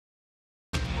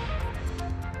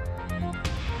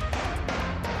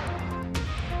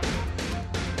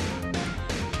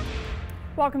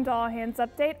Welcome to All Hands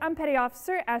Update. I'm Petty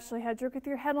Officer Ashley Hedrick with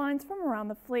your headlines from around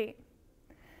the fleet.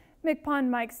 MCPON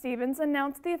Mike Stevens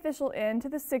announced the official end to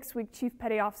the 6-week Chief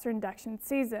Petty Officer induction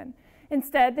season.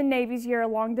 Instead, the Navy's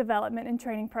year-long development and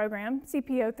training program,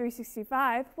 CPO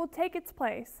 365, will take its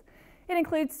place. It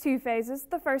includes 2 phases,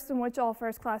 the first in which all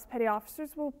first-class petty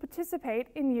officers will participate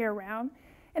in year-round,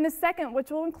 and the second which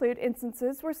will include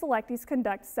instances where selectees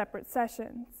conduct separate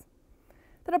sessions.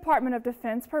 The Department of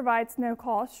Defense provides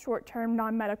no-cost, short-term,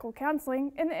 non-medical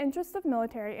counseling in the interest of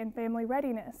military and family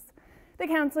readiness. The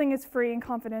counseling is free and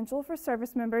confidential for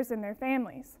service members and their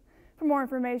families. For more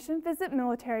information, visit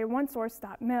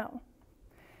militaryonesource.mil.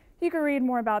 You can read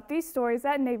more about these stories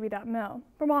at Navy.mil.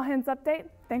 From All Hands Update,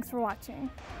 thanks for watching.